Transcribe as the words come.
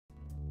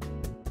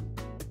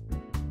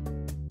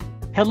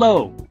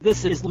Hello,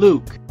 this is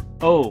Luke.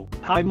 Oh,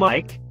 hi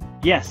Mike.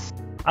 Yes,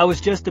 I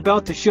was just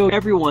about to show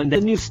everyone the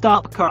new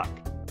stopcock.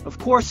 Of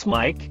course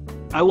Mike,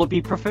 I will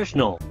be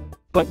professional.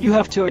 But you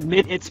have to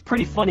admit it's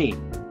pretty funny.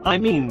 I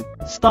mean,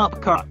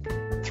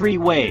 stopcock.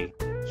 Three-way.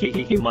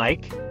 Hee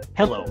Mike.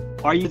 Hello,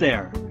 are you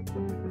there?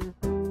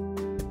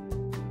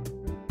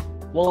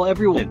 Well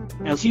everyone,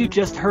 as you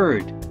just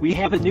heard, we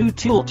have a new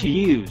tool to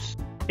use.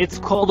 It's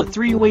called a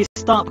three-way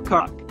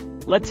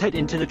stopcock. Let's head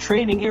into the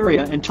training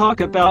area and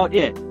talk about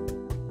it.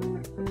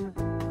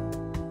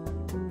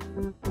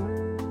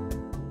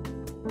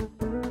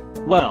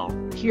 Well,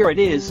 here it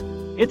is.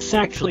 It's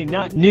actually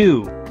not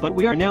new, but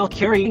we are now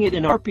carrying it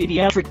in our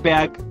pediatric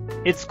bag.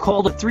 It's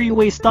called a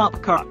three-way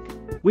stopcock.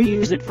 We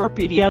use it for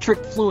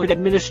pediatric fluid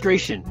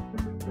administration.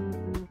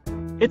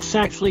 It's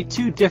actually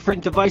two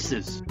different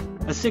devices,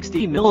 a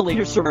 60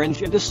 milliliter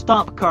syringe and a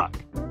stopcock.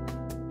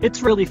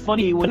 It's really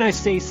funny when I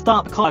say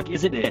stopcock,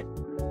 isn't it?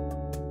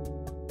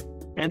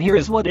 And here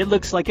is what it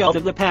looks like out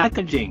of the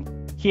packaging.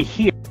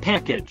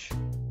 Package.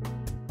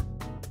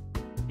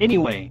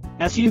 Anyway,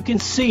 as you can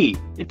see,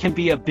 it can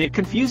be a bit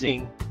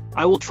confusing.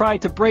 I will try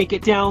to break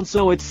it down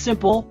so it's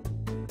simple.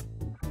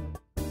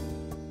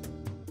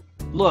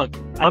 Look,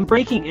 I'm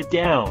breaking it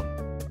down.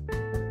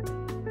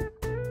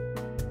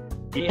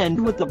 The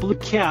end with the blue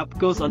cap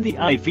goes on the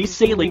IV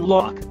saline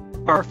lock.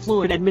 Our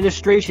fluid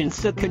administration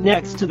set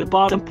connects to the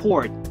bottom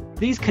port.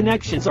 These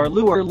connections are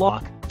luer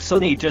lock, so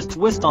they just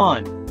twist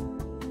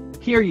on.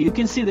 Here you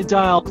can see the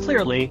dial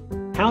clearly.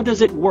 How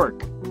does it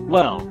work?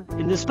 Well,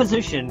 in this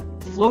position,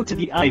 flow to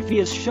the IV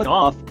is shut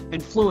off,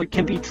 and fluid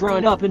can be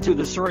drawn up into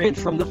the syringe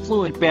from the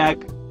fluid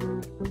bag.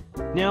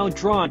 Now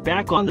draw it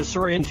back on the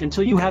syringe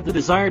until you have the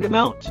desired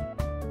amount.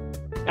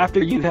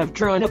 After you have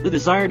drawn up the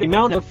desired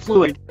amount of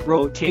fluid,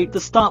 rotate the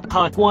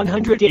stopcock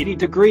 180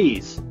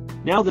 degrees.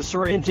 Now the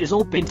syringe is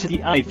open to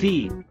the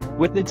IV.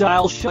 With the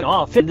dial shut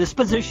off in this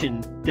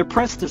position,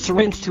 depress the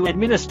syringe to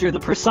administer the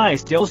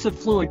precise dose of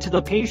fluid to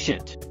the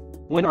patient.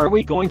 When are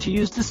we going to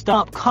use the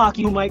stopcock,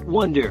 you might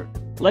wonder.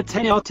 Let's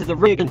head out to the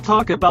rig and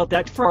talk about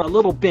that for a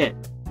little bit.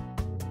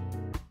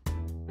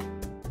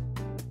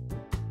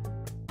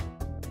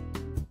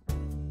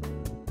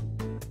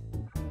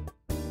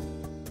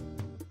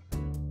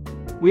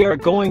 We are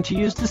going to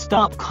use the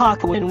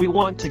stopcock when we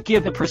want to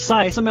give a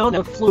precise amount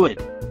of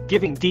fluid.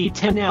 Giving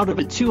D10 out of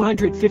a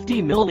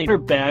 250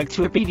 milliliter bag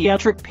to a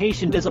pediatric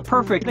patient is a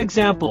perfect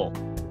example.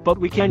 But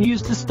we can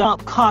use the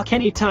stopcock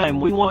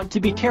anytime we want to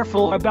be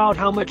careful about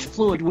how much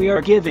fluid we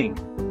are giving.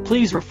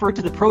 Please refer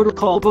to the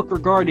protocol book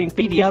regarding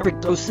pediatric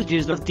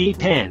dosages of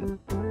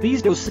D10.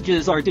 These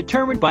dosages are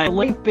determined by a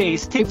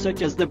length-based tape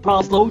such as the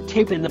Broslow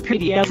tape in the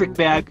pediatric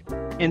bag,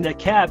 in the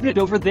cabinet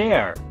over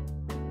there.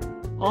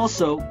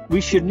 Also,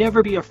 we should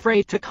never be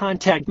afraid to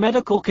contact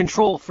medical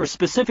control for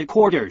specific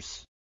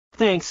orders.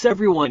 Thanks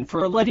everyone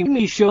for letting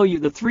me show you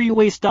the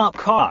three-way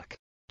stopcock.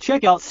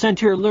 Check out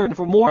Center Learn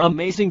for more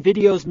amazing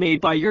videos made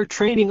by your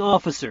training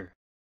officer.